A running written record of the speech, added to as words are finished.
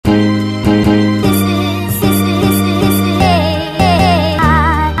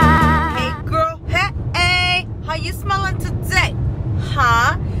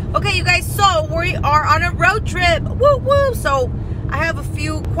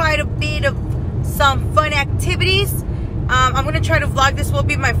quite a bit of some fun activities. I'm gonna try to vlog. This will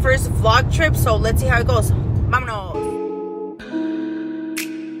be my first vlog trip, so let's see how it goes. Vámonos.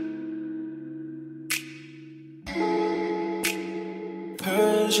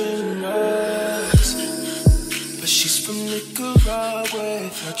 Persian eyes, but she's from Nicaragua.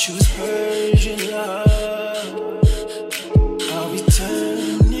 Thought you was Persian love. Are we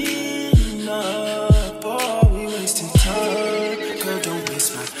turning up? Or are we wasting time? Girl, don't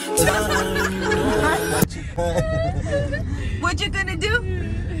waste my time. What you gonna do?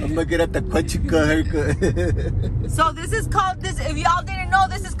 I'm gonna get at the Quachika haircut. So this is called this. If y'all didn't know,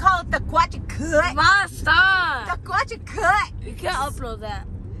 this is called the Quachi cut. Ma, stop. The Quachi cut. You can't upload that.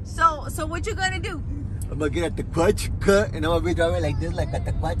 So what you gonna do? I'm gonna get at the Quachika and I'm gonna be driving like this, like at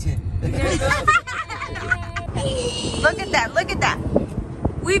the Quachi. Look at that. Look at that.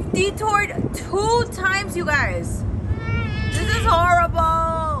 We've detoured 2 times, you guys. This is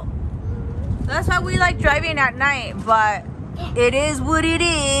horrible. That's why we like driving at night, but it is what it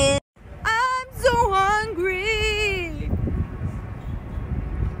is. I'm so hungry.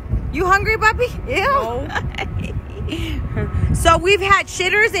 You hungry, puppy? Ew. No. So we've had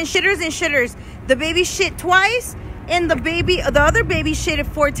shitters and shitters and shitters. The baby shit twice, and the other baby shitted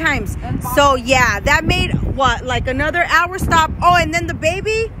 4 times. So yeah, that made what, like another hour stop. Oh, and then the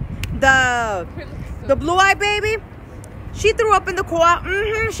baby, the blue-eyed baby, she threw up in the car.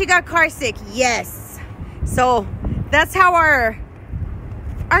 She got car sick. Yes. So that's how our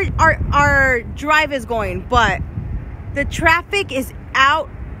drive is going. But the traffic is out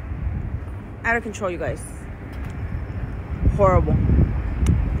of control, you guys. Horrible.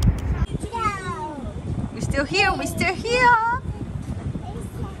 We're still here. We're still here.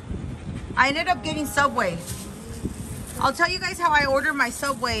 I ended up getting Subway. I'll tell you guys how I ordered my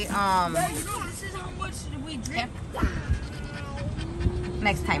Subway. This is how much we drink.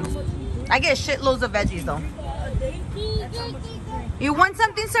 Next time. I get shitloads of veggies though. You want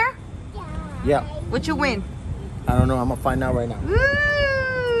something, sir? Yeah. What you win? I don't know. I'm gonna find out right now. Woo!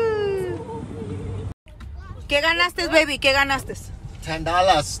 ¿Qué ganaste, baby? ¿Qué ganaste? $10.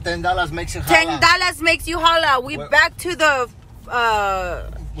 $10 makes you holla. $10 makes you holla. We back to the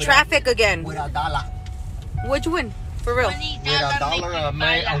traffic again. With $1. What'd you win? For real? With $1,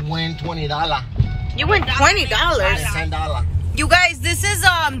 I win $20. You win $20? $10. You guys, this is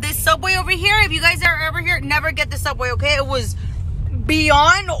this Subway over here. If you guys are ever here, never get the Subway, okay? It was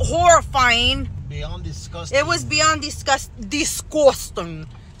beyond horrifying. Beyond disgusting. It was beyond disgusting.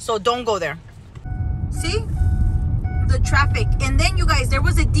 So don't go there. See? The traffic. And then you guys, there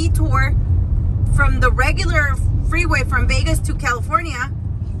was a detour from the regular freeway from Vegas to California.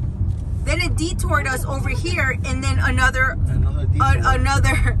 Then it detoured us over here, and then another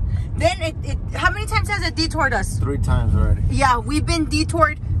detour. Then it how many times has it detoured us? 3 times already. Yeah, we've been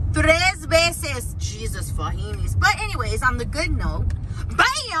detoured 3 veces. Jesus fajinis. But anyways, on the good note,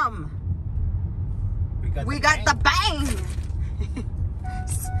 bam! We got the bang!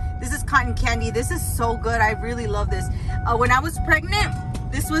 This is cotton candy. This is so good. I really love this. When I was pregnant,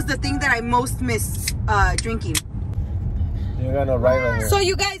 this was the thing that I most missed drinking. You're gonna write right here. So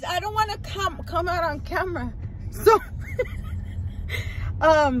you guys, I don't want to come out on camera. So,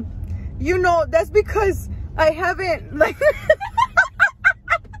 you know, that's because I haven't, like, I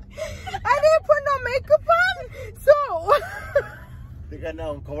didn't put no makeup on. So, they're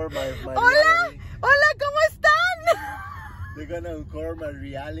gonna uncover my hola, reality. hola, ¿cómo están? They're gonna uncover my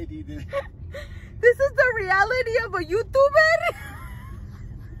reality. This is the reality of a YouTuber.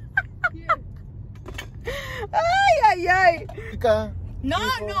 Ay, ay, ay. No,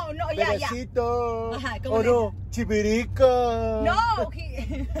 no, no, yeah, yeah. Ajá, Oh no, chibirica. No.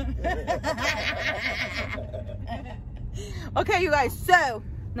 Okay, you guys. So,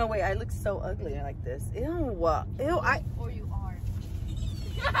 no wait, I look so ugly like this. Ew, ew. Or you are.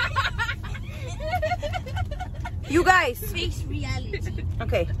 You guys. Face reality.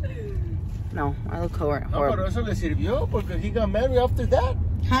 Okay. No, I look horrible. No, pero eso le sirvió porque he got married after that.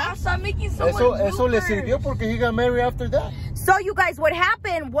 Huh? Stop making someone Eso le sirvió porque he got married after that. So you guys, what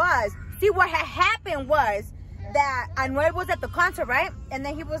happened was, what had happened was that Anuel was at the concert, right? And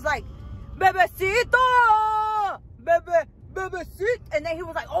then he was like, Bebecito! Bebecito! And then he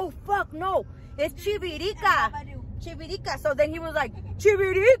was like, oh fuck, no, it's Chivirica. Chivirica. So then he was like,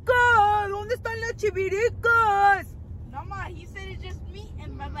 Chivirica! ¿Dónde están las chiviricas? No, ma, he said it's just me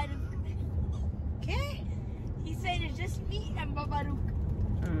and Babadook. ¿Qué? He said it's just me and Babadook.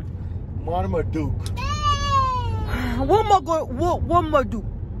 Marmaduke. What Marmaduke?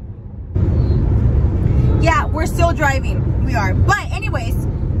 Yeah, we're still driving. We are. But anyways,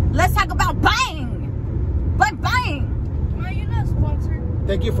 let's talk about buying. Buying. Ma, you're not sponsored.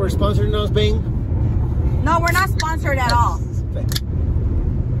 Thank you for sponsoring us, Bing. No, we're not sponsored at all.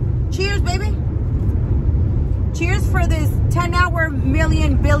 Cheers, baby. Cheers for this 10-hour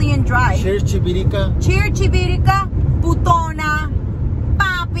million billion drive. Cheers, Chibirica. Cheers, Chibirica. Putona.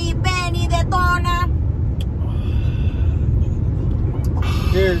 Papi, Benny, Detona.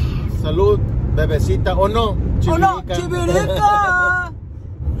 Cheers. Salud, bebecita. Oh no, Chibirica. Oh no, Chibirica.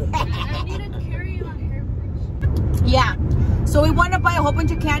 I need to carry you on hairbrush. Yeah. So we want to buy a whole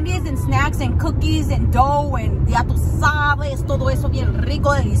bunch of candies and snacks and cookies and dough and ya tú sabes, todo eso bien rico,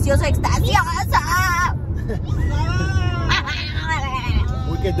 delicioso, extasioso.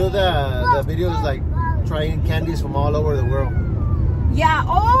 We could do the videos like trying candies from all over the world. Yeah.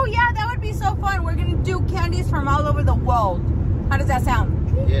 Oh, yeah. That would be so fun. We're going to do candies from all over the world. How does that sound?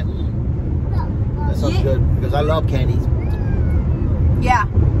 Yeah. That sounds good because I love candies. Yeah.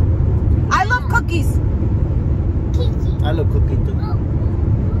 I love cookies. I love cookies too.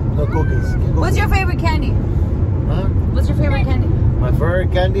 No cookies. What's your favorite candy? Huh? What's your favorite candy? My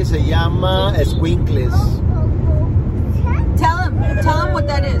favorite candy se llama Squinkles. Tell them what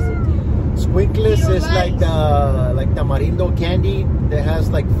that is. Squinkles is like tamarindo candy that has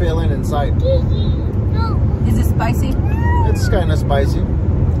like filling inside. Is it spicy? It's kind of spicy.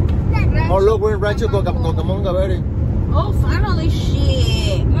 Oh look, we're in Rancho Cucamonga, Verde. Oh, finally,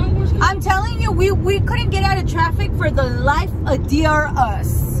 shit. I'm telling you, we couldn't get out of traffic for the life of dear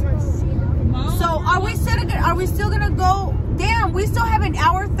us. So are we still gonna go? Damn, we still have an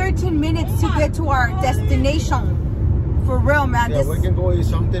hour 13 minutes to get to our destination. For real, man. Yeah, we can go eat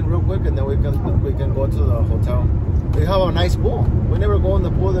something real quick and then we can go to the hotel. They have a nice pool. We never go in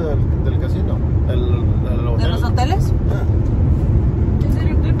the pool del casino. ¿De los hoteles? Yeah. Is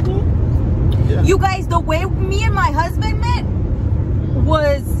it a good pool? Yeah. You guys, the way me and my husband met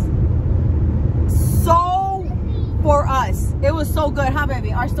was so for us. It was so good, huh,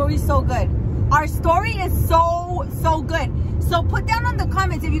 baby? Our story is so good. Our story is so good. So put down in the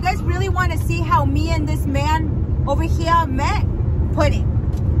comments if you guys really want to see how me and this man over here met. Put it.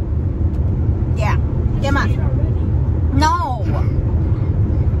 Yeah. Yeah, man. No.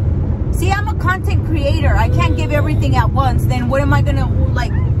 See, I'm a content creator. I can't give everything at once. Then what am I gonna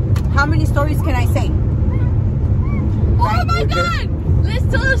like? How many stories can I say? Oh my God! Let's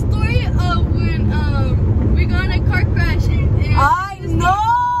tell the story of when we got in a car crash and I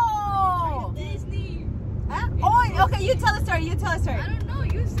know. Disney. Huh? Oh, okay. You tell a story. You tell a story. I don't know.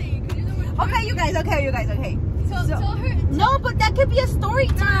 You say it because you're the one. Okay, you guys. Okay. Tell her. No, but that could be a story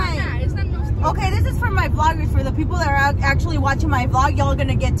time. Nah, it's not no story. Okay, this is for my vloggers. For the people that are actually watching my vlog, y'all are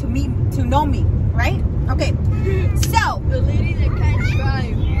gonna get to know me, right? Okay. So The lady that can't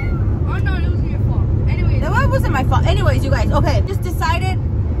drive. Oh no, it wasn't your fault. Anyways. that wasn't my fault. Anyways, you guys. Okay, just decided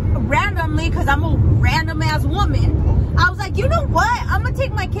randomly because I'm a random ass woman. I was like, you know what? I'm gonna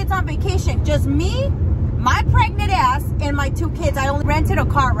take my kids on vacation. Just me, my pregnant ass, and my 2 kids. I only rented a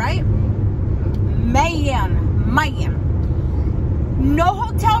car, right? Man. No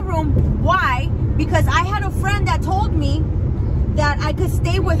hotel room. Why? Because I had a friend that told me that I could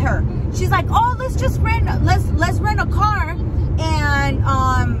stay with her. She's like, oh, let's rent a car and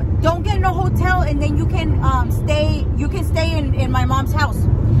don't get no hotel, and then you can stay in my mom's house.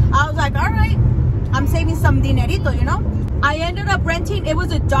 I was like, all right, I'm saving some dinerito, you know. I ended up renting. It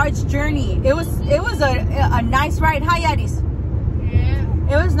was a Dodge Journey. It was a nice ride. Hi, Yaris. Yeah.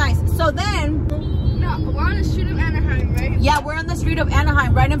 It was nice. So then. No, we're on the street of Anaheim, right? Yeah, we're on the street of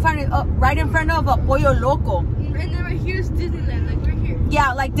Anaheim, right in front of a Pollo Loco. And then right here's Disneyland, like right here.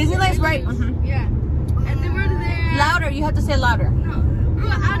 Yeah, like Disneyland's right. Yeah. And then we're there. Louder, you have to say louder. No.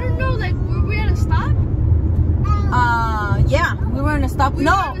 I don't know, like, were we at a stop? Yeah, we were in a stop. We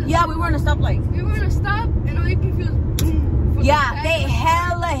were in a stoplight. We were in a stop, and all you can feel is boom. Yeah, they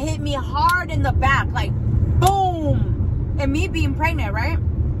hella hit me hard in the back, like boom. And me being pregnant, right?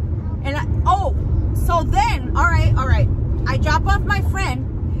 And so then, all right. I drop off my friend,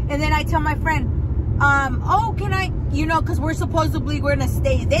 and then I tell my friend, oh, can I, because we're gonna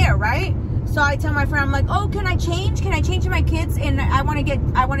stay there, right? So I tell my friend, I'm like, oh, can I change my kids? And I want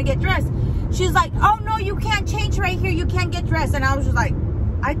to get dressed. She's like, oh no, you can't change right here. You can't get dressed. And I was just like,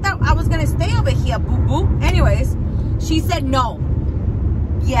 I thought I was gonna stay over here, boo boo. Anyways, she said no.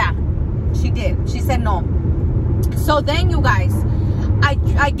 Yeah, she did. She said no. So then, you guys,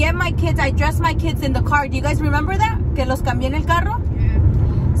 I get my kids, I dress my kids in the car. Do you guys remember that? Que los cambié en el carro? Yeah.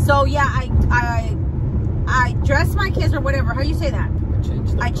 So yeah, I dress my kids, or whatever. How you say that?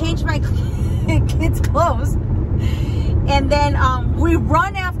 I changed my kids' clothes, and then we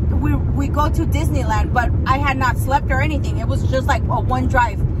run after. We go to Disneyland, but I had not slept or anything. It was just like a one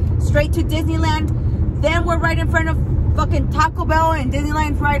drive straight to Disneyland. Then we're right in front of fucking Taco Bell and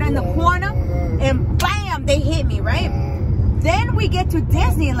Disneyland's right on the corner. And bam, they hit me, right? Then we get to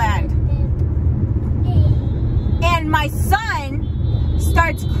Disneyland. And my son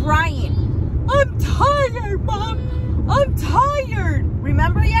starts crying. I'm tired, Mom. I'm tired.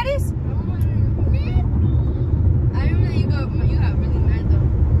 Remember, Yetis? I remember you got really mad though.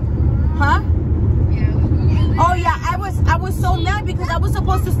 Huh? Yeah. Oh yeah, I was so mad because I was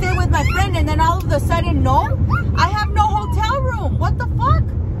supposed to stay with my friend, and then all of a sudden, no, I have no hotel room. What the fuck?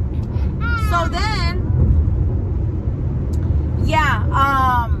 So then,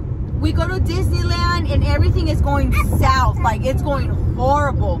 yeah, we go to Disneyland and everything is going south. Like, it's going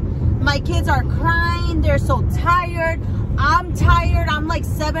horrible. My kids are crying. They're so tired. I'm tired. I'm like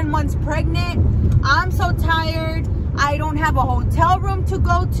 7 months pregnant. I'm so tired. I don't have a hotel room to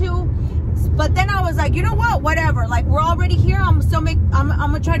go to. But then I was like, you know what? Whatever. Like, we're already here. I'm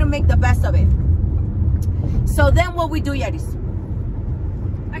gonna try to make the best of it. So then what we do, Yetis?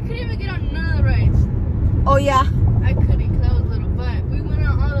 I couldn't even get on none of the rides. Oh yeah. I couldn't because I was little, but we went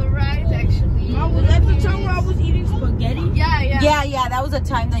on all the rides actually. Was that the time where I was eating spaghetti? Yeah. Yeah, that was a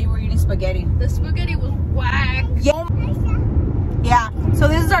time that you were eating spaghetti. The spaghetti was whack. Yeah. So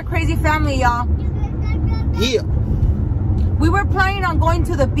this is our crazy family, y'all. Yeah. We were planning on going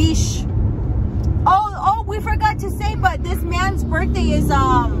to the beach. Oh, we forgot to say, but this man's birthday is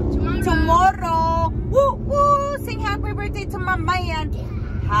tomorrow. Woo woo! Sing happy birthday to my man.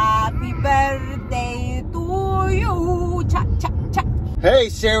 Happy birthday to you. Cha cha cha. Hey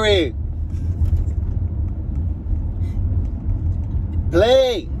Siri.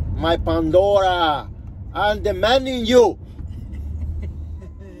 Play my Pandora. I'm demanding you.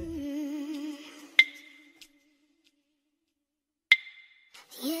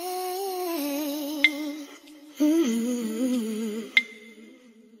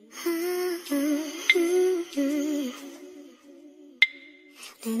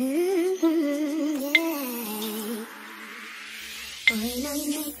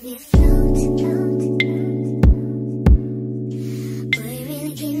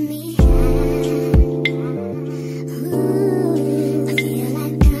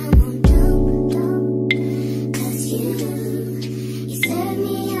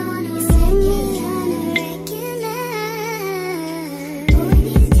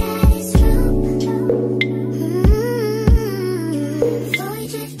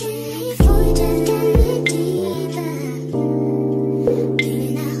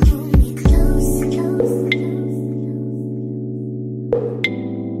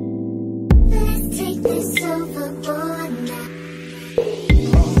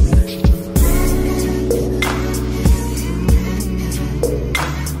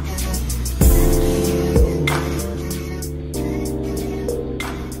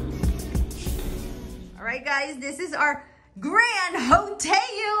 This is our grand hotel.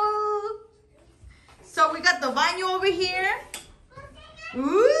 So we got the baño over here.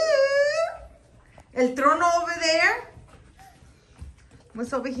 Ooh. El trono over there.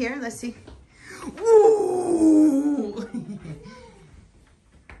 What's over here? Let's see. Ooh.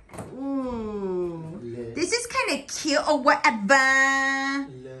 Ooh. This is kind of cute. Oh, whatever.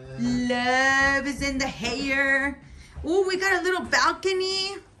 Love is in the hair. Ooh, we got a little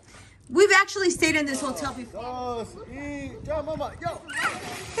balcony. We've actually stayed in this hotel before. Yo, mama, yo.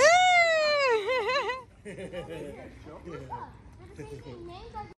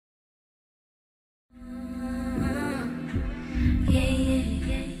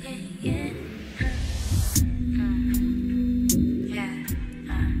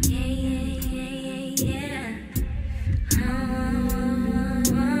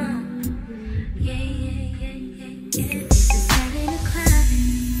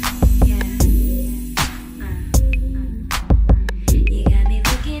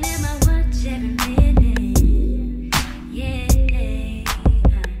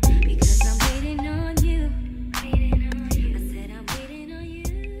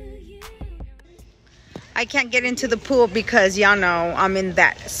 I can't get into the pool because y'all know I'm in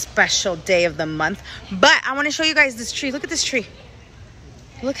that special day of the month. But I want to show you guys this tree. Look at this tree.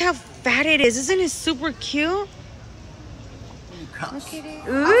 Look how fat it is. Isn't it super cute? Look at it.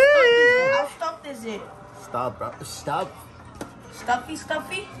 Ooh. How stuffed is it? Stop, bro. Stop. Stuffy?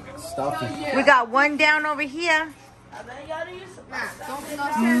 Stuffy. We got one down over here.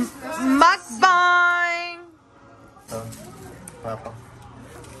 Mukbang. Pepper.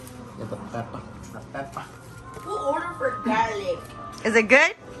 Get the pepper. The pepper. Who ordered for garlic? Is it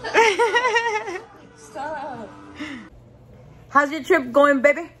good? Stop. How's your trip going,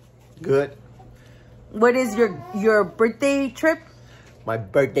 baby? Good. What is your birthday trip? My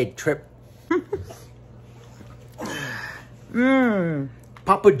birthday trip. Mmm.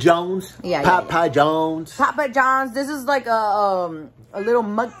 Papa John's. Yeah, Papa John's. Papa John's. This is like a little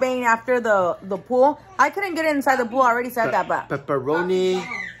mukbang after the pool. I couldn't get inside the pool. I already said that, but Pepperoni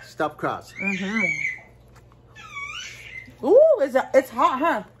stuffed crust. Ooh, it's hot,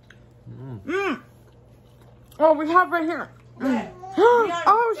 huh? Oh, we have right here.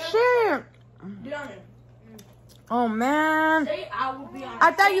 Oh shit! Oh man!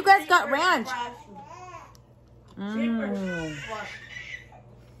 I thought you guys got ranch.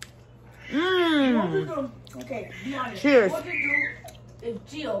 Okay, be honest. Cheers. What to do if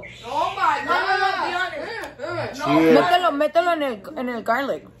Gio? Oh my God! Be honest. Cheers. Mételo en el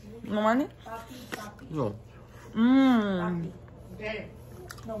garlic. ¿No mani? No. Okay.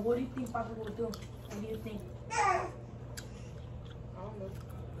 No, what do you think Papa will do? What do you think? I don't know.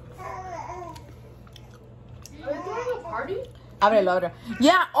 Are they throwing a party? Ábrelo.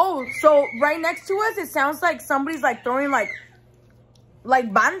 Yeah. Oh, so right next to us, it sounds like somebody's like throwing like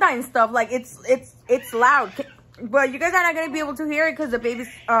banda and stuff. Like it's loud. But you guys are not gonna be able to hear it because the baby's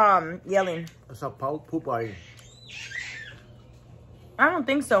yelling. It's a pool party. I don't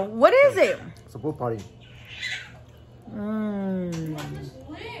think so. What is it? It's a pool party.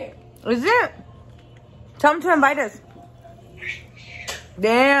 Is it? Tell them to invite us.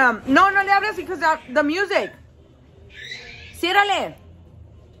 Damn. No le hables because of the music. Ciérrale.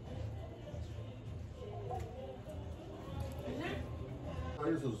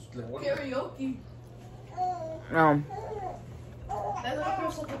 Karaoke. No. That's not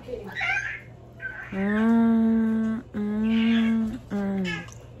for suffocating.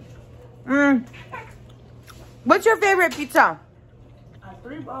 What's your favorite pizza? A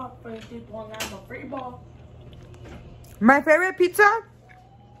 3-ball for people and I'm a 3-ball. My favorite pizza?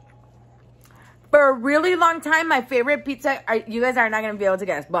 For a really long time, my favorite pizza, you guys are not going to be able to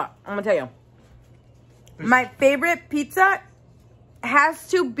guess, but I'm going to tell you. My favorite pizza has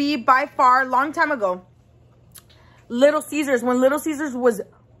to be by far, long time ago, Little Caesars. When Little Caesars was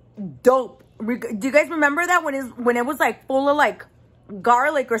dope. Do you guys remember that? When it was like full of like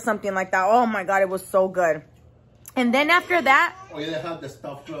garlic or something like that. Oh my God, it was so good. And then after that. Oh, yeah, they have the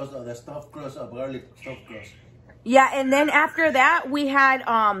stuffed crust of garlic stuffed crust. Yeah, and then after that, we had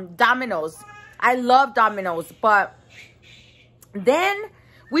Domino's. I love Domino's, but then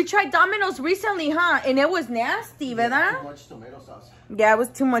we tried Domino's recently, huh? And it was nasty, ¿verdad? Too much tomato sauce. Yeah, it was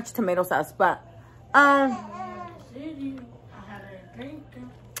too much tomato sauce, but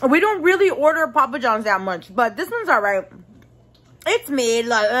we don't really order Papa John's that much, but this one's alright. It's made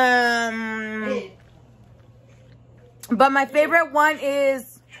like but my favorite one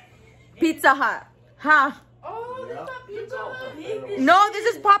is Pizza Hut. Huh? Oh, that's not Pizza Hut. No,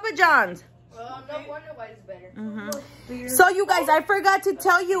 this is Papa John's. No wonder why it's better. So you guys, I forgot to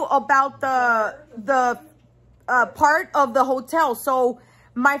tell you about the part of the hotel. So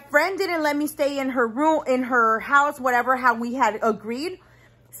my friend didn't let me stay in her room, in her house, whatever, how we had agreed.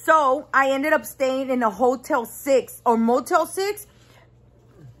 So I ended up staying in a Hotel 6 or Motel 6.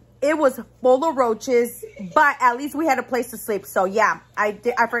 It was full of roaches, but at least we had a place to sleep. So yeah, I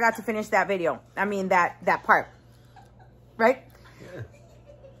forgot to finish that video. I mean that part, right? Yeah.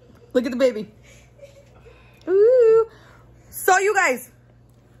 Look at the baby. Ooh. So you guys,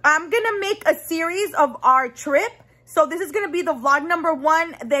 I'm gonna make a series of our trip. So this is gonna be the vlog number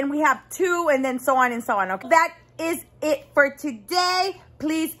 1. Then we have 2, and then so on and so on. Okay, that is it for today.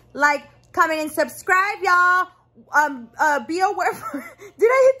 Please like, comment, and subscribe, y'all. Be aware. Did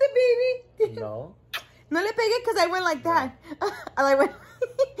I hit the baby? No. No le pegué because I went like that. I went.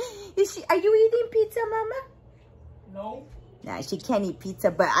 Are you eating pizza, Mama? No. Nah, she can't eat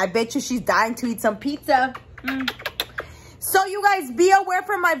pizza, but I bet you she's dying to eat some pizza. So you guys, be aware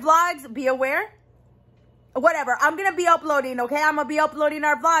for my vlogs. Be aware. Whatever. I'm going to be uploading, okay? I'm going to be uploading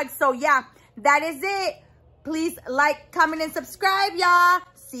our vlogs. So yeah, that is it. Please like, comment, and subscribe, y'all.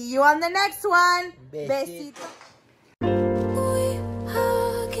 See you on the next one. Besitos.